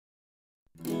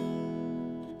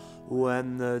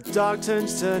When the dark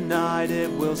turns to night,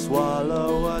 it will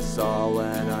swallow us all.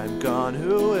 When I'm gone,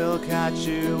 who will catch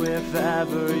you if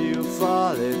ever you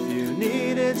fall? If you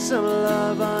needed some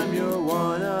love, I'm your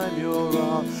one, I'm your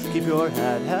all. Keep your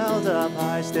head held up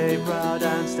high, stay proud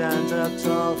and stand up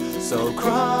tall. So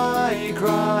cry,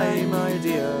 cry, my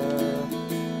dear,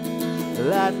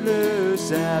 let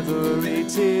loose every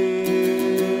tear.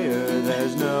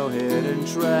 There's no hidden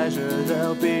treasure,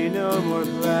 there'll be no more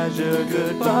pleasure.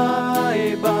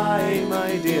 Goodbye, bye,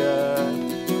 my dear.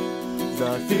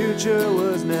 The future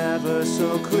was never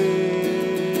so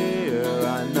clear.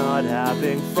 I'm not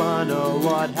having fun, oh,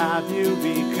 what have you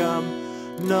become?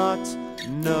 Not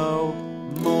no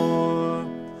more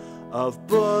of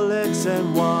bullets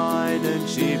and wine and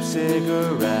cheap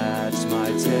cigarettes.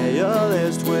 My tale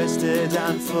is twisted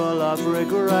and full of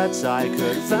regrets. I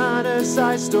could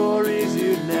fantasize stories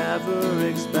you'd never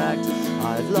expect.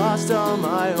 I've lost all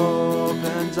my hope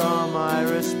and all my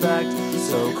respect.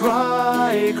 So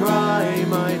cry, cry,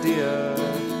 my dear,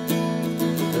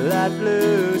 let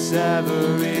loose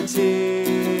every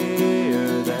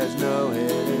tear. There's no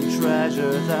hidden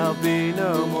treasure, there'll be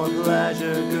no more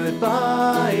pleasure.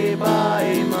 Goodbye,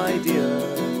 bye, my dear.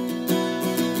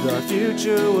 The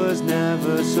future was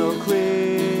never so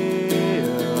clear.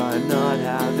 I'm not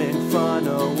having fun,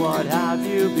 oh, what have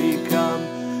you become?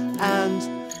 And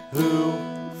who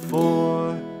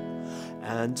for?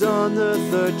 And on the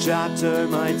third chapter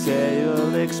my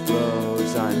tale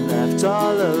explodes. I'm left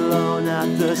all alone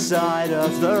at the side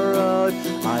of the road.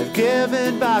 I've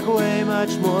given back way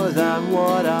much more than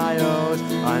what I owed.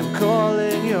 I'm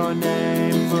calling your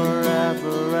name,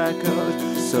 forever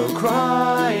echoed. So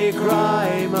cry,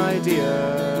 cry, my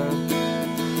dear,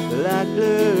 let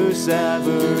loose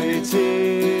every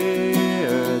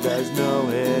tear. There's no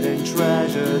hidden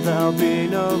treasure, there'll be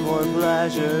no more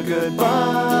pleasure.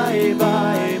 Goodbye,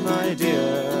 bye, my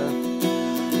dear.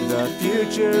 The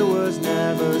future was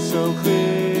never so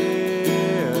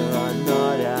clear. I'm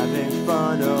not having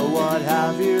fun, oh, what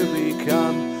have you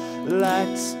become?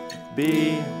 Let's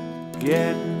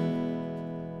begin.